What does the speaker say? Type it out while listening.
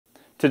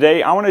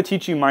Today, I want to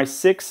teach you my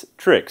 6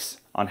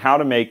 tricks on how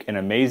to make an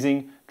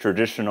amazing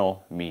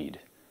traditional mead.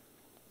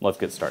 Let's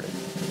get started.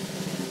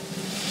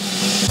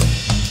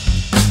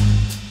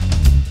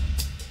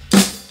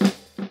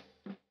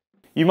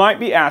 You might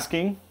be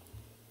asking,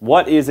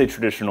 what is a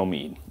traditional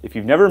mead? If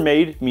you've never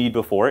made mead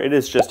before, it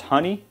is just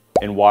honey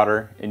and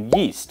water and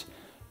yeast.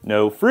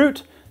 No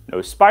fruit,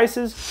 no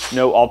spices,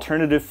 no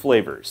alternative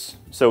flavors.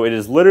 So it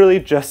is literally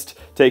just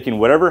taking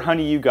whatever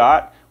honey you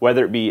got,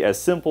 whether it be as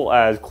simple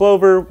as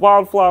clover,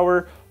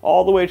 wildflower,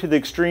 all the way to the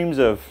extremes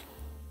of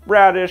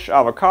radish,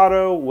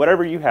 avocado,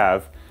 whatever you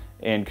have,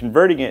 and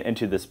converting it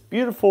into this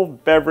beautiful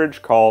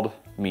beverage called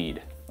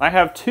mead. I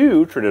have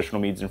 2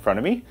 traditional meads in front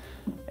of me,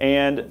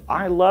 and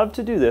I love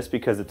to do this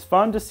because it's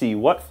fun to see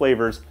what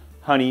flavors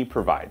honey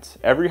provides.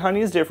 Every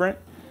honey is different,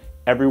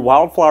 every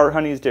wildflower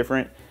honey is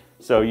different,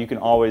 so you can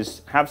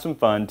always have some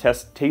fun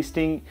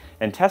tasting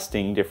and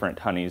testing different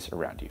honeys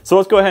around you. So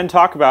let's go ahead and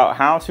talk about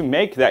how to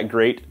make that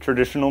great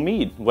traditional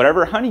mead.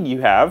 Whatever honey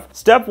you have,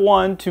 step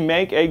 1 to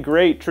make a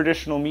great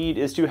traditional mead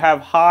is to have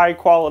high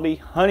quality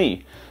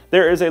honey.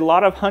 There is a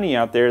lot of honey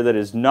out there that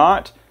is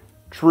not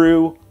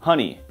true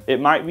honey. It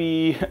might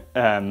be,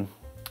 I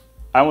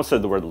almost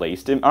said the word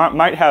laced. It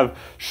might have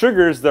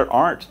sugars that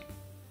aren't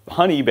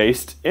honey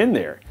based in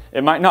there.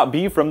 It might not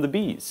be from the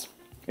bees.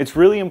 It's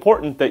really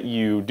important that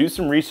you do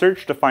some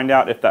research to find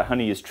out if that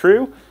honey is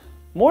true.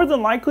 More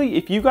than likely,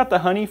 if you got the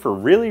honey for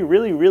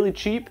really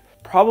cheap,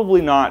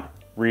 probably not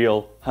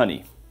real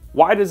honey.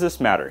 Why does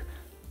this matter?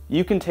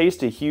 You can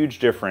taste a huge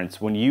difference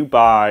when you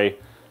buy,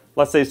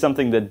 let's say,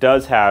 something that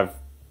does have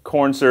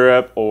corn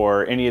syrup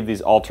or any of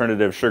these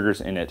alternative sugars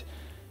in it.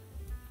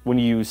 When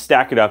you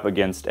stack it up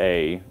against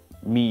a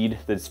mead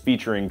that's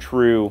featuring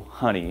true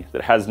honey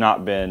that has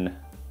not been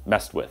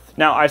messed with.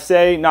 Now, I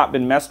say not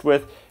been messed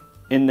with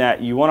in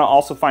that you want to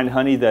also find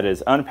honey that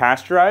is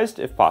unpasteurized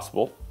if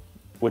possible,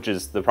 which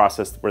is the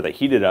process where they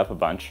heat it up a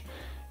bunch,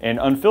 and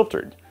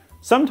unfiltered.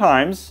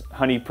 Sometimes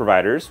honey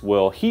providers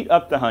will heat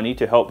up the honey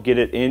to help get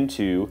it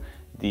into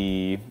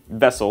the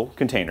vessel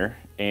container,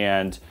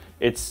 and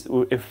if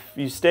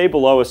you stay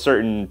below a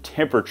certain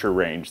temperature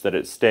range that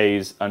it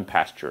stays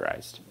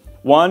unpasteurized.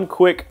 One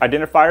quick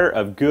identifier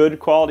of good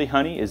quality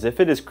honey is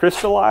if it is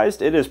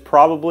crystallized, it is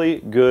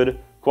probably good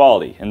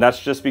quality. And that's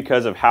just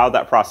because of how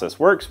that process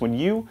works. When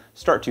you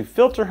start to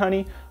filter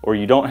honey or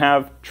you don't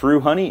have true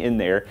honey in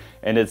there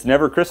and it's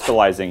never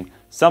crystallizing,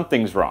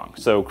 something's wrong.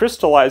 So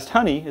crystallized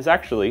honey is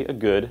actually a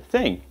good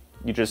thing.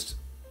 You just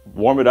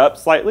warm it up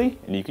slightly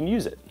and you can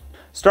use it.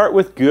 Start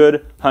with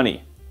good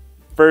honey.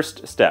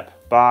 First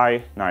step,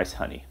 buy nice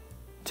honey.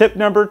 Tip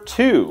number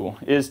 2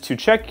 is to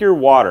check your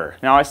water.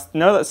 Now I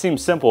know that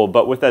seems simple,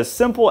 but with as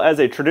simple as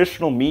a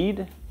traditional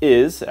mead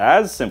is,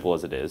 as simple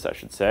as it is, I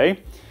should say,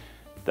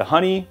 the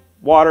honey,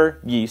 water,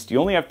 yeast, you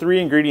only have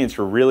 3 ingredients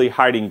you're really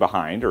hiding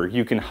behind, or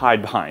you can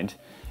hide behind,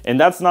 and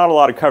that's not a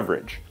lot of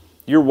coverage.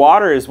 Your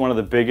water is one of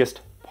the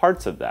biggest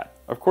parts of that.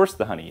 Of course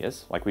the honey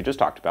is, like we just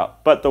talked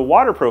about, but the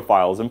water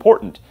profile is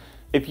important.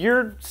 If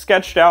you're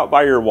sketched out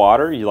by your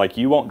water,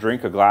 you won't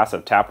drink a glass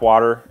of tap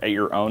water at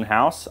your own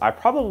house, I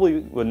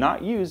probably would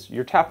not use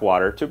your tap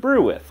water to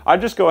brew with.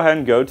 I'd just go ahead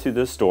and go to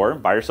the store,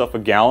 buy yourself a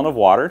gallon of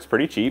water, it's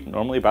pretty cheap,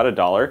 normally about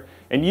 $1,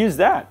 and use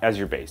that as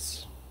your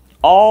base.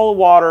 All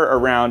water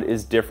around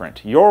is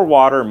different. Your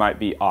water might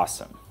be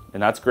awesome,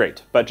 and that's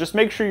great, but just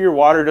make sure your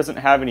water doesn't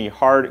have any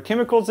hard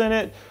chemicals in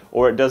it,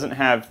 or it doesn't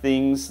have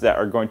things that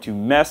are going to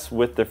mess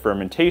with the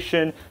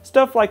fermentation,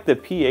 stuff like the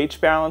pH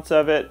balance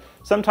of it.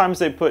 Sometimes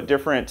they put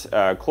different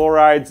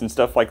chlorides and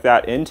stuff like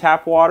that in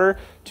tap water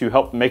to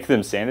help make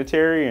them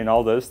sanitary and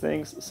all those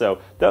things, so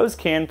those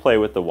can play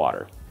with the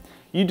water.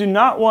 You do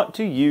not want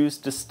to use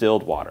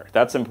distilled water.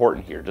 That's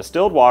important here.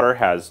 Distilled water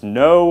has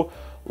no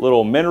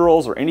little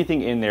minerals or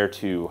anything in there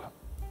to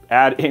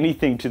add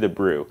anything to the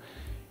brew.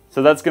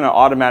 So that's going to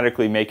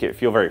automatically make it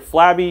feel very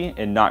flabby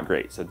and not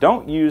great. So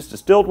don't use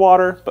distilled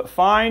water, but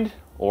find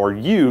or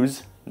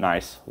use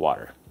nice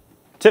water.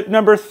 Tip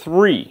number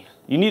 3,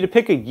 you need to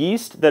pick a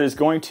yeast that is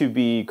going to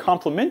be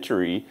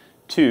complementary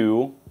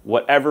to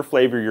whatever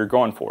flavor you're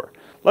going for.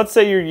 Let's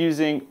say you're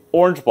using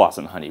orange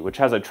blossom honey, which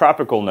has a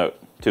tropical note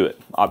to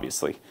it,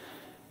 obviously.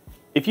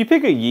 If you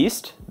pick a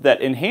yeast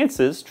that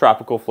enhances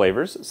tropical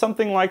flavors,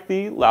 something like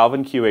the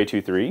Lalvin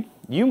QA23,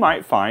 you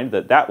might find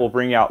that that will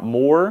bring out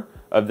more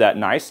of that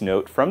nice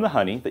note from the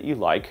honey that you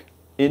like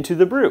into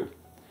the brew.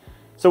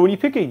 So when you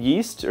pick a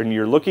yeast and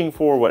you're looking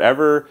for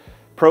whatever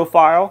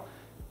profile,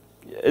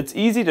 it's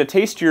easy to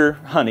taste your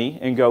honey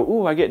and go,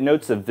 ooh, I get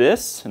notes of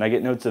this and I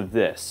get notes of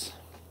this,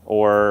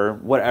 or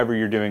whatever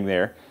you're doing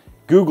there.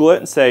 Google it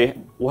and say,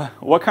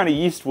 what kind of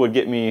yeast would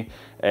get me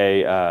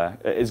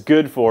is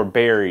good for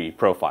berry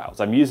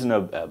profiles? I'm using a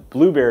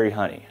blueberry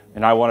honey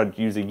and I want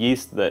to use a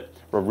yeast that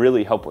will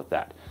really help with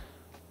that.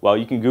 Well,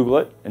 you can Google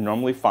it and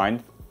normally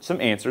find some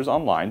answers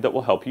online that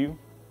will help you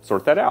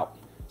sort that out.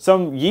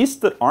 Some yeasts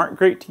that aren't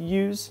great to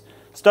use,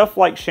 stuff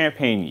like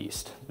champagne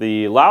yeast.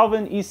 The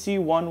Lalvin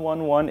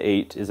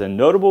EC1118 is a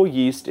notable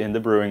yeast in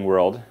the brewing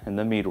world, in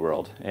the mead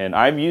world, and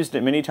I've used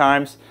it many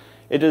times.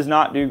 it does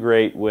not do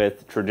great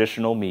with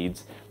traditional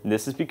meads. And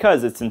this is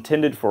because it's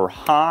intended for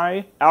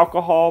high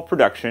alcohol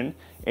production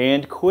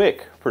and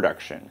quick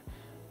production.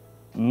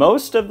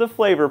 Most of the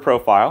flavor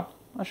profile,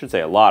 I should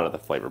say a lot of the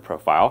flavor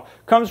profile,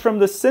 comes from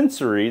the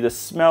sensory, the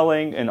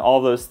smelling, and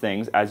all those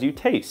things as you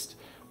taste.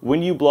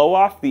 When you blow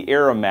off the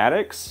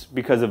aromatics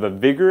because of a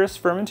vigorous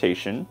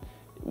fermentation,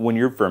 when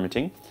you're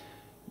fermenting,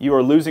 you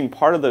are losing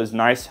part of those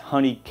nice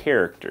honey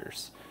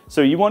characters.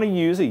 So you want to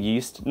use a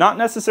yeast, not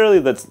necessarily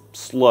that's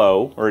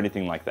slow or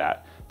anything like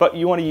that, but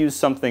you want to use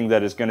something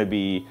that is going to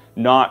be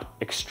not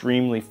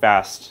extremely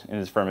fast in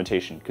its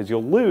fermentation, because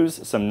you'll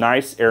lose some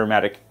nice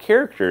aromatic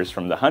characters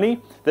from the honey,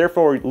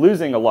 therefore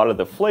losing a lot of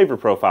the flavor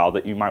profile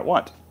that you might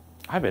want.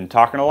 I've been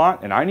talking a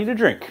lot and I need a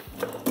drink.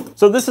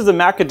 So this is a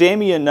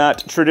macadamia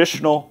nut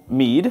traditional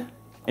mead,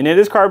 and it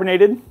is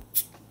carbonated.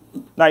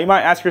 Now you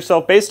might ask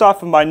yourself, based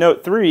off of my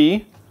note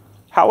 3,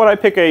 how would I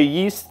pick a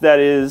yeast that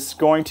is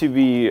going to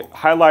be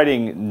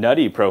highlighting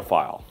nutty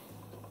profile?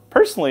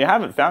 Personally, I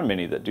haven't found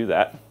many that do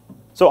that.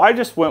 So I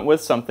just went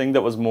with something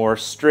that was more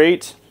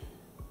straight,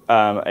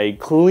 a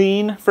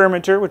clean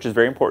fermenter, which is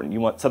very important.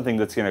 You want something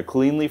that's going to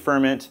cleanly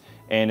ferment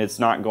and it's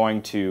not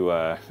going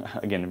to,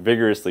 again,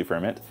 vigorously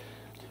ferment.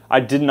 I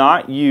did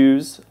not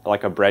use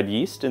like a bread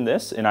yeast in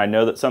this, and I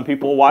know that some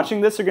people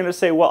watching this are going to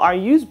say, well, I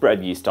use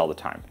bread yeast all the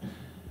time.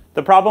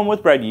 The problem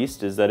with bread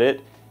yeast is that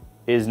it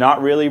is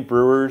not really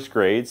brewer's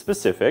grade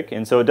specific,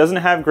 and so it doesn't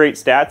have great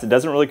stats. It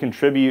doesn't really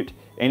contribute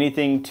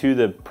anything to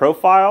the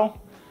profile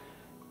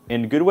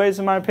in good ways,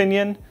 in my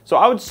opinion. So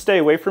I would stay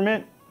away from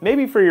it,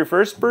 maybe for your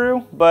first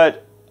brew,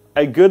 but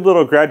a good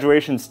little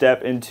graduation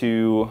step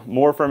into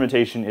more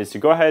fermentation is to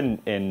go ahead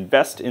and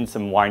invest in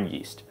some wine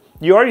yeast.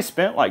 You already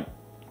spent like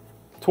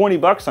 20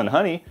 bucks on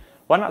honey.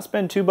 Why not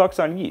spend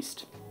 $2 on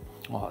yeast?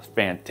 Oh, it's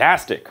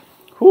fantastic.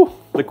 Whew.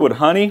 Liquid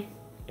honey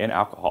and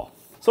alcohol.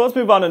 So let's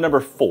move on to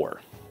number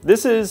 4.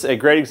 This is a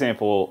great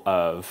example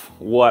of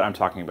what I'm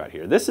talking about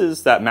here. This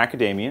is that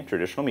macadamia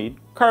traditional mead,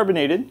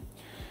 carbonated.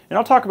 And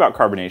I'll talk about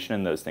carbonation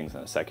and those things in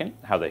a second,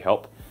 how they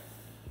help.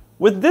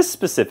 With this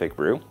specific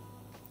brew,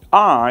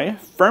 I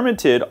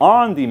fermented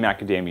on the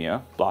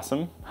macadamia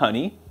blossom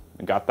honey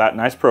and got that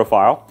nice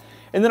profile.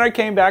 And then I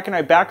came back and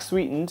I back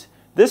sweetened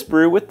this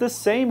brew with the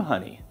same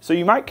honey. So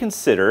you might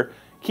consider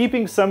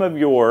keeping some of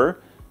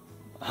your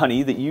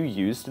honey that you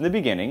used in the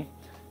beginning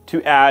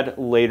to add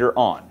later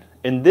on.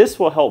 And this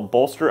will help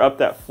bolster up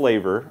that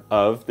flavor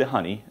of the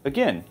honey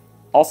again.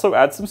 Also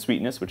add some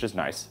sweetness, which is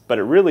nice, but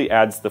it really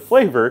adds the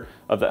flavor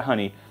of that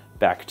honey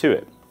back to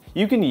it.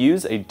 You can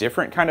use a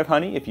different kind of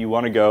honey if you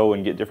want to go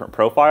and get different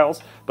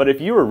profiles, but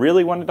if you are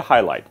really wanting to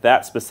highlight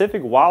that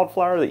specific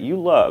wildflower that you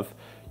love,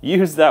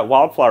 use that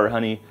wildflower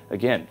honey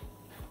again.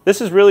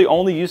 This is really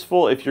only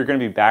useful if you're going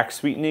to be back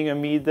sweetening a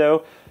mead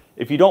though.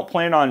 If you don't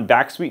plan on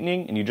back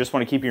sweetening and you just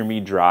want to keep your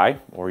mead dry,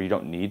 or you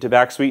don't need to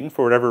back sweeten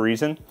for whatever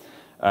reason,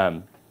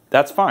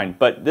 that's fine.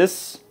 But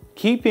this,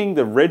 keeping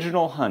the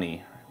original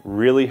honey,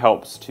 really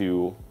helps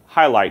to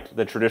highlight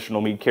the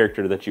traditional mead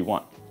character that you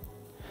want.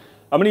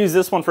 I'm going to use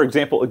this one for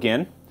example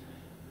again.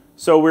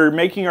 So we're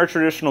making our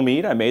traditional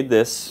mead. I made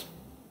this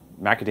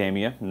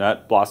macadamia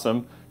nut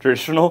blossom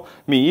traditional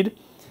mead.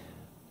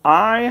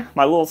 My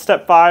little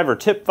step 5 or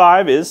tip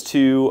 5 is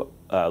to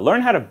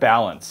learn how to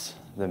balance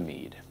the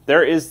mead.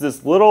 There is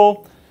this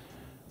little,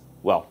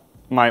 well,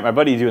 my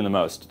buddy Doing the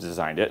Most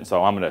designed it,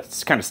 so I'm going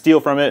to kind of steal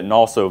from it and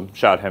also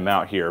shout him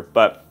out here.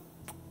 But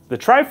the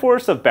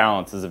Triforce of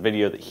Balance is a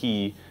video that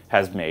he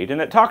has made,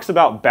 and it talks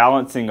about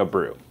balancing a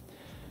brew.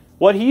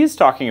 What he's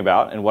talking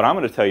about, and what I'm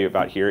going to tell you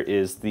about here,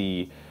 is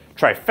the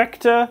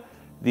trifecta,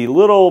 the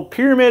little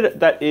pyramid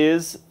that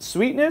is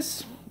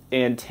sweetness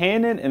and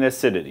tannin and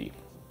acidity.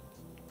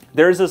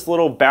 There's this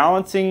little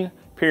balancing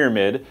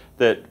pyramid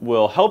that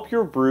will help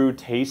your brew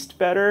taste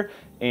better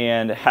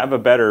and have a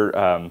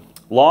better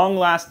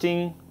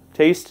long-lasting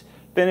taste,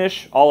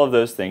 finish, all of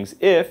those things,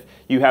 if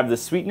you have the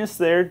sweetness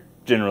there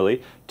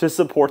generally to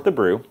support the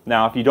brew.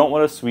 Now, if you don't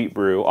want a sweet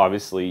brew,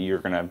 obviously you're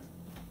gonna,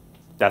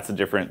 that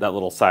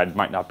little side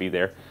might not be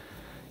there.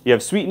 You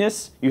have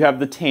sweetness, you have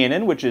the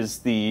tannin, which is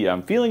the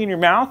feeling in your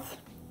mouth.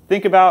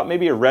 Think about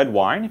maybe a red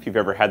wine, if you've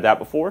ever had that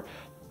before.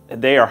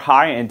 They are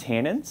high in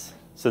tannins,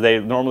 so they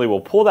normally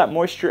will pull that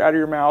moisture out of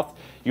your mouth.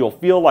 You'll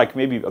feel like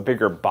maybe a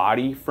bigger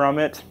body from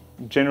it,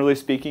 generally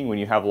speaking, when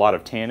you have a lot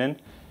of tannin.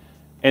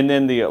 And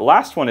then the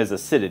last one is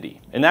acidity,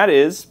 and that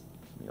is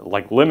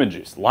like lemon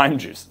juice, lime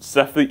juice,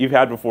 stuff that you've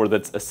had before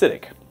that's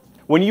acidic.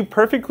 When you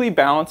perfectly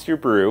balance your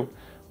brew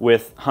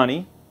with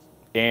honey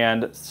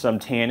and some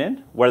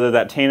tannin, whether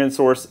that tannin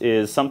source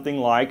is something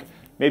like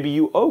maybe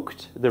you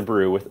oaked the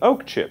brew with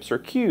oak chips or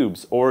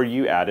cubes, or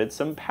you added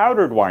some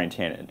powdered wine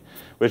tannin,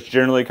 which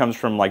generally comes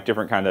from like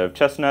different kind of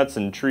chestnuts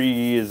and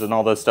trees and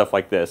all that stuff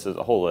like this, is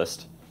a whole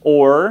list.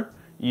 Or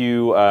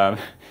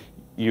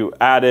you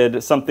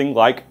added something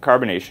like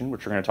carbonation,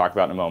 which we're going to talk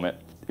about in a moment.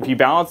 If you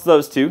balance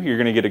those two, you're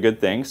going to get a good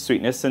thing,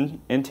 sweetness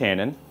and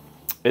tannin.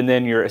 And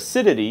then your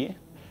acidity,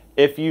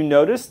 if you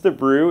notice the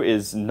brew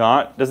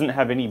doesn't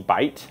have any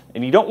bite,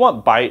 and you don't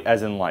want bite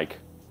as in like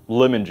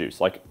lemon juice,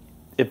 like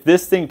If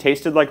this thing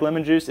tasted like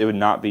lemon juice, it would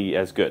not be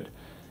as good.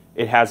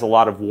 It has a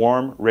lot of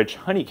warm, rich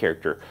honey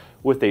character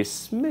with a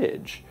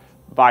smidge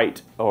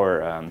bite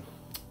or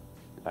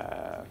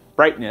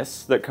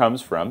brightness that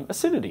comes from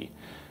acidity.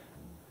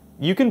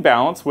 You can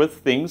balance with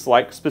things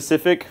like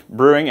specific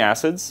brewing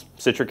acids,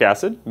 citric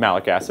acid,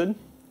 malic acid,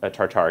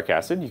 tartaric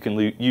acid. You can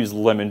use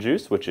lemon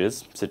juice, which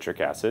is citric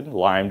acid,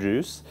 lime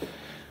juice.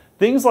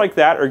 Things like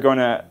that are going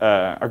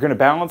to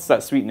balance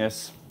that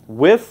sweetness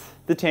with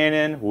the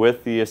tannin,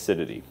 with the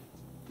acidity.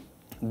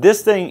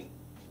 This thing,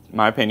 in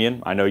my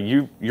opinion, I know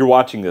you're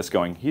watching this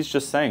going, he's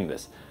just saying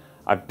this.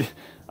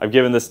 I've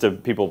given this to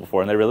people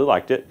before and they really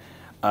liked it.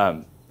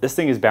 This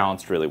thing is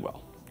balanced really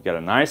well. You got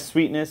a nice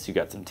sweetness, you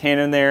got some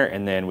tannin there,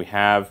 and then we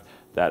have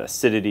that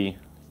acidity,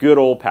 good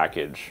old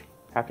package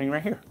happening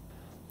right here.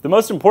 The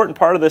most important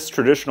part of this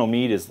traditional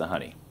mead is the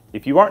honey.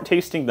 If you aren't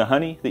tasting the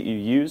honey that you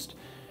used,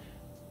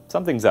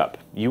 something's up.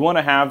 You want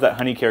to have that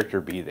honey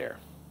character be there.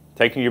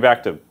 Taking you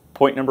back to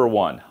point number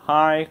 1,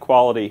 high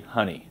quality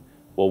honey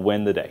will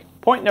win the day.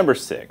 Point number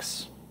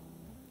 6,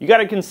 you got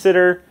to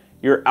consider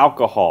your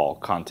alcohol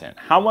content.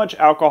 How much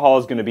alcohol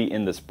is going to be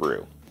in this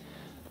brew?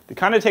 It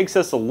kind of takes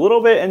us a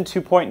little bit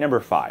into point number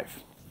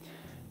 5.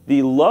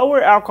 The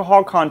lower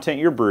alcohol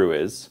content your brew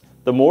is,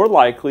 the more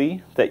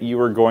likely that you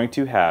are going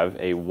to have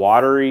a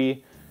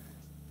watery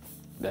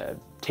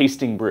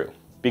tasting brew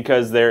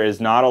because there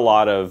is not a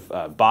lot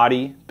of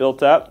body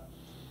built up.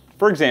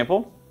 For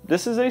example,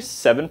 this is a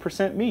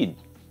 7% mead.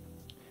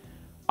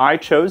 I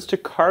chose to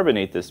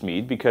carbonate this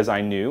mead because I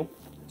knew,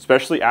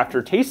 especially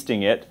after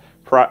tasting it,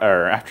 or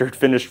after it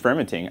finished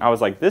fermenting, I was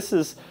like, this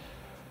is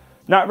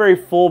not very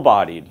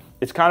full-bodied.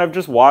 It's kind of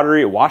just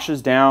watery, it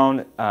washes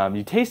down,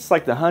 you taste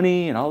like the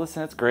honey and all this,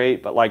 and that's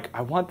great, but like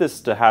I want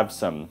this to have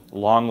some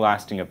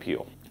long-lasting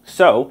appeal.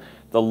 So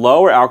the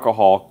lower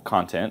alcohol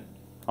content,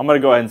 I'm gonna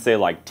go ahead and say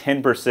like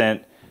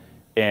 10%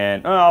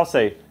 and I'll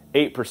say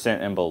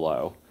 8% and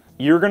below.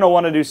 You're gonna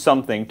wanna do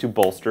something to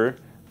bolster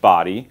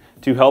body,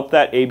 to help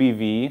that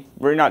ABV.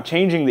 We're not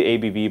changing the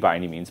ABV by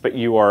any means, but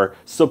you are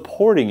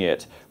supporting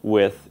it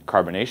with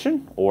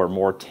carbonation or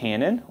more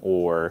tannin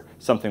or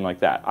something like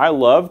that. I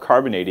love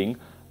carbonating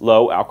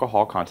low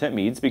alcohol content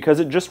meads because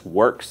it just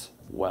works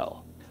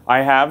well.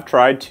 I have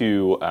tried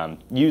to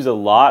use a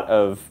lot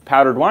of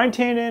powdered wine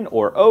tannin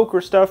or oak or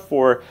stuff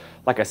for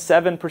like a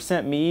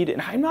 7% mead,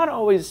 and I'm not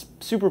always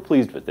super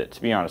pleased with it,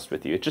 to be honest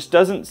with you. It just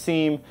doesn't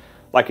seem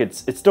like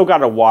it's still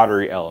got a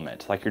watery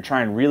element, like you're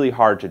trying really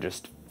hard to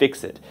just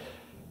fix it.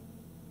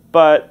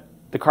 But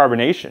the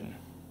carbonation,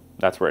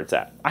 that's where it's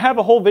at. I have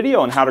a whole video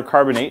on how to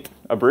carbonate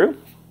a brew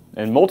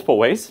in multiple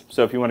ways,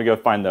 so if you want to go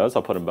find those,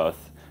 I'll put them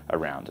both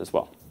around as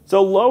well.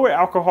 So lower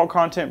alcohol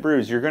content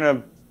brews, you're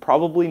gonna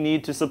probably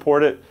need to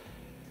support it.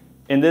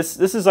 And this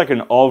is like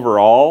an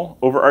overall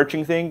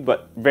overarching thing,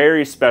 but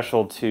very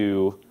special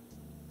to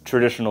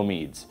traditional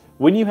meads.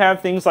 When you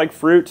have things like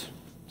fruit,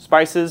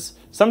 spices,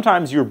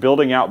 sometimes you're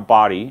building out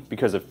body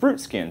because of fruit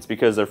skins,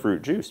 because of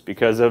fruit juice,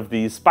 because of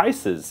these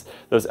spices,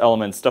 those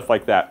elements, stuff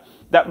like that.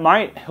 That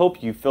might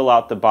help you fill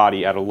out the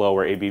body at a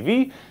lower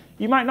ABV.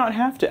 You might not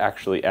have to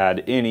actually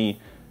add any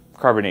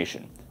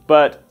carbonation.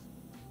 But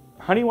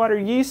honey water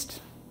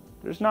yeast,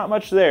 there's not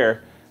much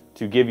there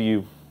to give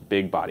you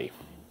big body.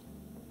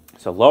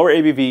 So lower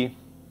ABV,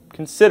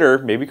 consider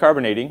maybe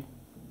carbonating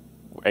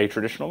a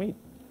traditional mead.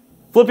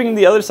 Flipping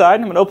the other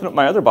side, I'm gonna open up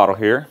my other bottle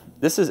here.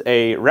 This is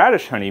a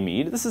radish honey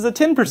mead. This is a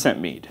 10%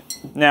 mead.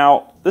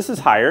 Now, this is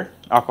higher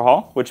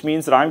alcohol, which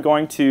means that I'm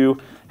going to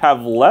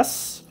have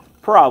less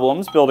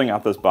problems building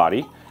out this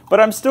body, but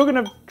I'm still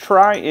gonna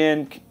try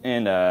and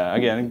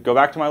again, go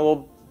back to my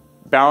little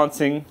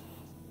balancing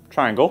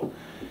triangle.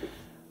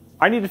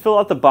 I need to fill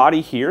out the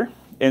body here.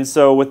 And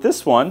so with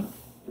this one,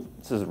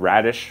 this is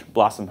radish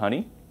blossom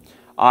honey.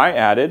 I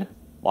added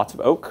lots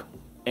of oak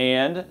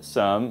and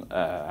some,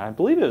 I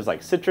believe it was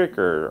like citric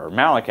or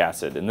malic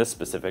acid in this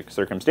specific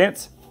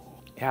circumstance.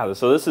 Yeah,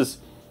 so this is,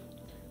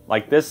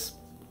 like this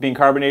being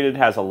carbonated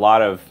has a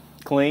lot of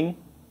cling.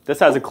 This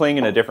has a cling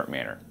in a different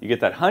manner. You get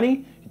that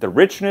honey, the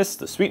richness,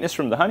 the sweetness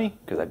from the honey,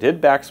 because I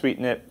did back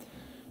sweeten it.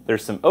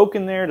 There's some oak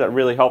in there that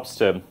really helps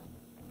to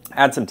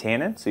add some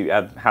tannin, so you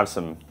have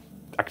some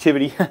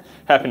activity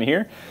happening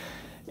here.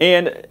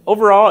 And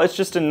overall, it's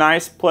just a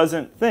nice,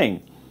 pleasant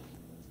thing.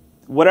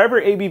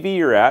 Whatever ABV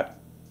you're at,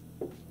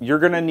 you're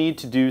gonna need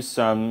to do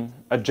some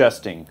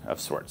adjusting of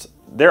sorts.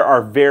 There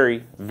are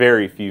very,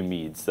 very few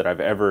meads that I've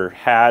ever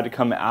had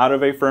come out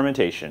of a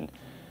fermentation,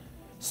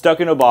 stuck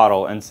in a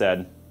bottle and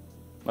said,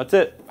 that's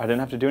it, I didn't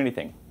have to do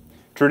anything.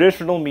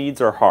 Traditional meads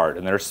are hard,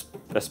 and they're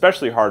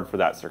especially hard for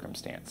that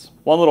circumstance.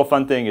 One little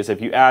fun thing is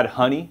if you add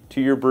honey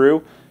to your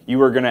brew,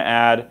 you are gonna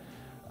add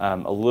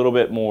a little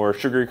bit more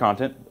sugary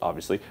content,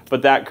 obviously,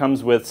 but that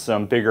comes with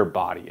some bigger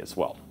body as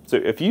well. So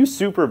if you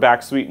super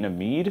back sweeten a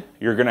mead,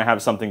 you're gonna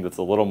have something that's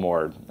a little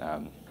more,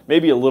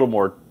 maybe a little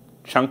more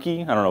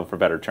chunky. I don't know for a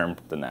better term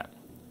than that.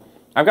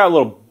 I've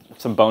got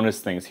some bonus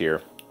things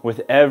here.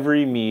 With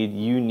every mead,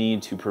 you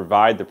need to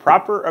provide the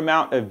proper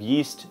amount of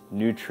yeast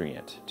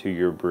nutrient to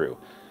your brew,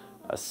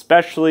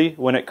 especially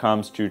when it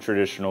comes to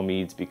traditional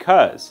meads,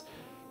 because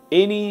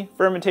any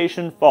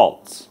fermentation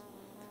faults,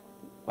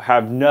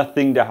 have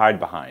nothing to hide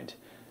behind.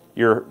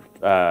 You're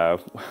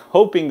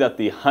hoping that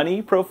the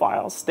honey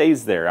profile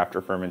stays there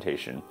after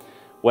fermentation.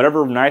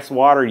 Whatever nice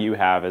water you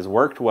have has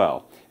worked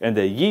well, and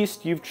the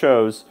yeast you've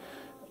chose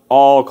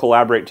all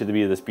collaborate to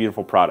be this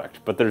beautiful product.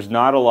 But there's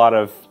not a lot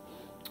of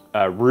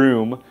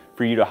room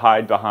for you to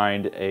hide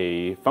behind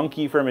a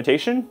funky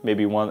fermentation,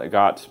 maybe one that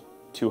got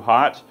too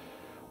hot,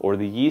 or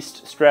the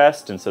yeast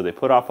stressed and so they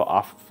put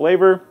off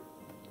flavor.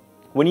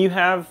 When you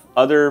have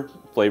other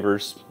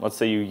flavors, let's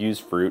say you use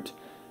fruit,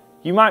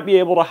 you might be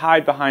able to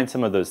hide behind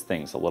some of those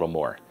things a little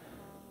more.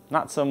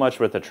 Not so much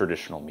with a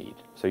traditional mead.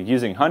 So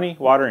using honey,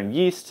 water, and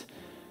yeast,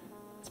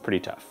 it's pretty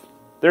tough.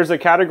 There's a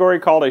category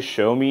called a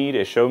show mead.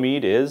 A show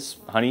mead is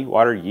honey,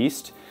 water,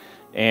 yeast,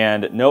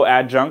 and no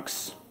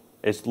adjuncts.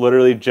 It's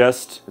literally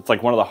just, it's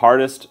like one of the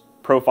hardest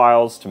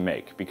profiles to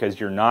make because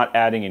you're not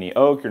adding any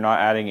oak, you're not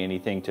adding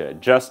anything to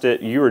adjust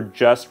it. You are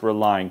just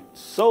relying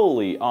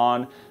solely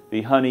on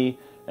the honey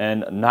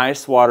and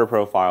nice water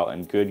profile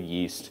and good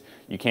yeast.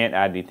 You can't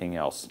add anything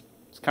else.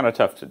 It's kind of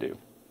tough to do.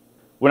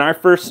 When I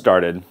first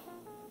started,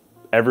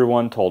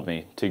 everyone told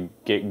me to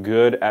get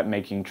good at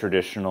making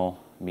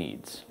traditional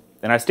meads.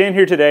 And I stand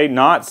here today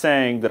not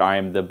saying that I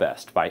am the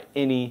best by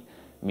any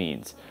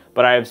means,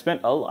 but I have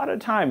spent a lot of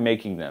time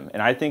making them,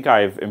 and I think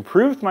I've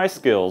improved my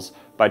skills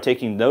by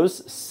taking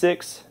those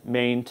 6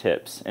 main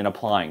tips and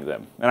applying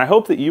them. And I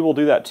hope that you will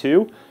do that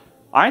too.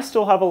 I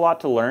still have a lot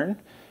to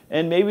learn,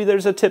 and maybe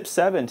there's a tip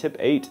 7, tip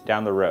 8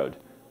 down the road.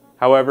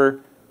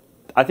 However,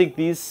 I think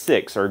these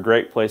 6 are a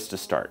great place to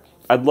start.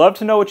 I'd love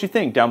to know what you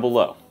think down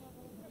below.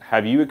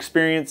 Have you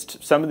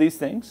experienced some of these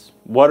things?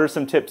 What are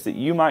some tips that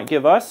you might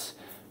give us?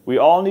 We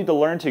all need to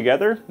learn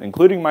together,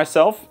 including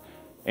myself,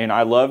 and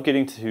I love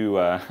getting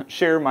to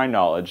share my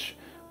knowledge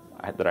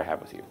that I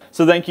have with you.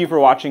 So thank you for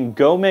watching.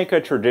 Go make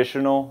a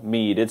traditional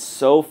mead. It's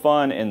so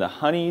fun, and the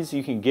honeys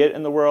you can get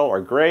in the world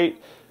are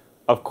great.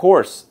 Of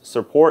course,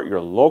 support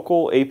your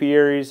local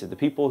apiaries, the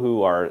people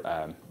who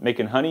are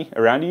making honey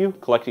around you,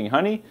 collecting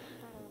honey.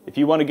 If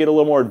you want to get a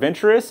little more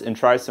adventurous and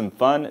try some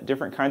fun,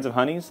 different kinds of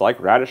honeys like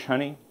radish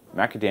honey,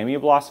 macadamia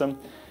blossom,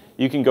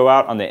 you can go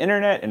out on the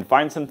internet and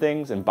find some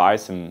things and buy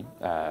some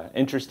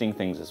interesting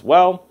things as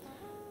well.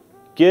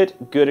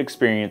 Get good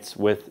experience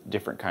with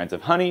different kinds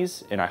of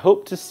honeys, and I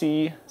hope to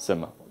see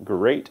some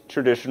great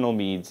traditional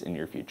meads in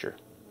your future.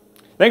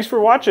 Thanks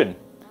for watching.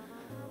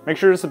 Make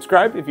sure to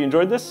subscribe if you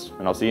enjoyed this,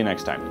 and I'll see you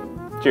next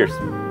time.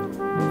 Cheers.